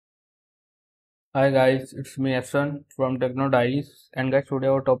Hi guys, it's me Efson from Techno Diaries, and guys, today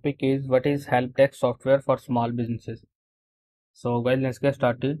our topic is what is help desk software for small businesses. So guys, let's get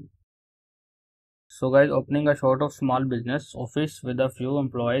started. So guys, opening a sort of small business office with a few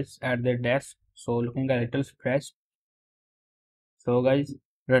employees at their desk, so looking a little stressed. So guys,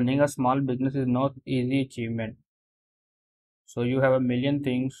 running a small business is not easy achievement. So you have a million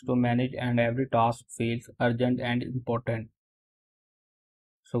things to manage and every task feels urgent and important.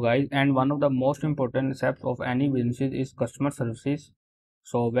 So guys, and one of the most important steps of any business is customer services.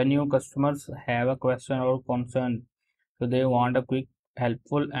 So when your customers have a question or concern, so they want a quick,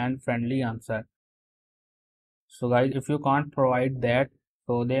 helpful and friendly answer. So guys, if you can't provide that,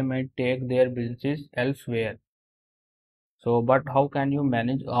 so they may take their businesses elsewhere. So but how can you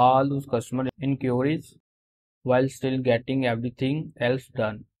manage all those customer inquiries while still getting everything else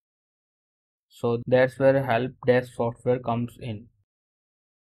done? So that's where help desk software comes in.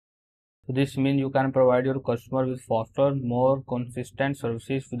 So this means you can provide your customer with faster, more consistent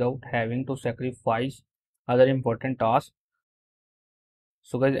services without having to sacrifice other important tasks.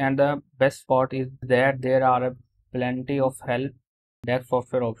 So guys, and the best part is that there are plenty of help desk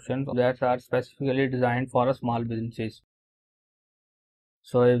software options that are specifically designed for a small businesses.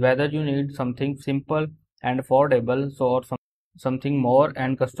 So whether you need something simple and affordable, or something more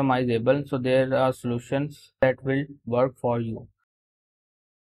and customizable, so there are solutions that will work for you.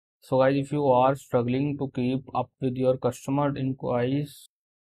 So guys, if you are struggling to keep up with your customer inquiries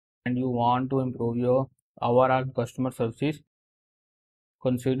and you want to improve your overall customer services,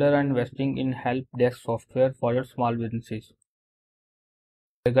 consider investing in help desk software for your small businesses.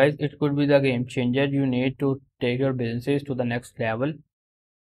 Guys, it could be the game changer you need to take your businesses to the next level.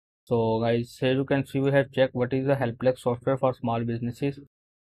 So guys, here you can see we have checked what is the helpdesk software for small businesses.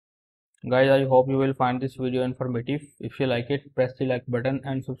 Guys, I hope you will find this video informative. If you like it, press the like button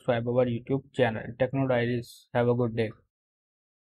and subscribe our YouTube channel Techno Diaries. Have a good day.